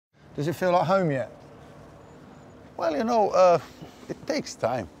Does it feel like home yet? Well, you know, it takes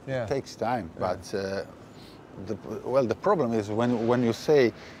time. Yeah. It takes time, but the problem is when you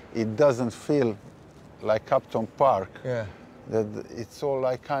say it doesn't feel like Upton Park. Yeah. That it's all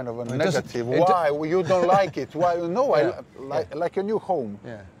like kind of a Well, negative. Why you don't like it? Why? No, Yeah. like a new home.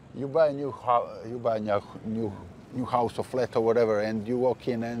 Yeah. You buy a new house. You buy a new house or flat or whatever, and you walk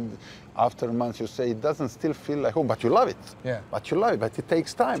in, and after a month you say it doesn't still feel like home, but you love it. Yeah. But you love it. But it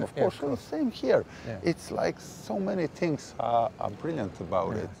takes time, of Yeah, course. of course. Well, same here. Yeah. It's like so many things are brilliant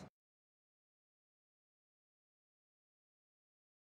about it.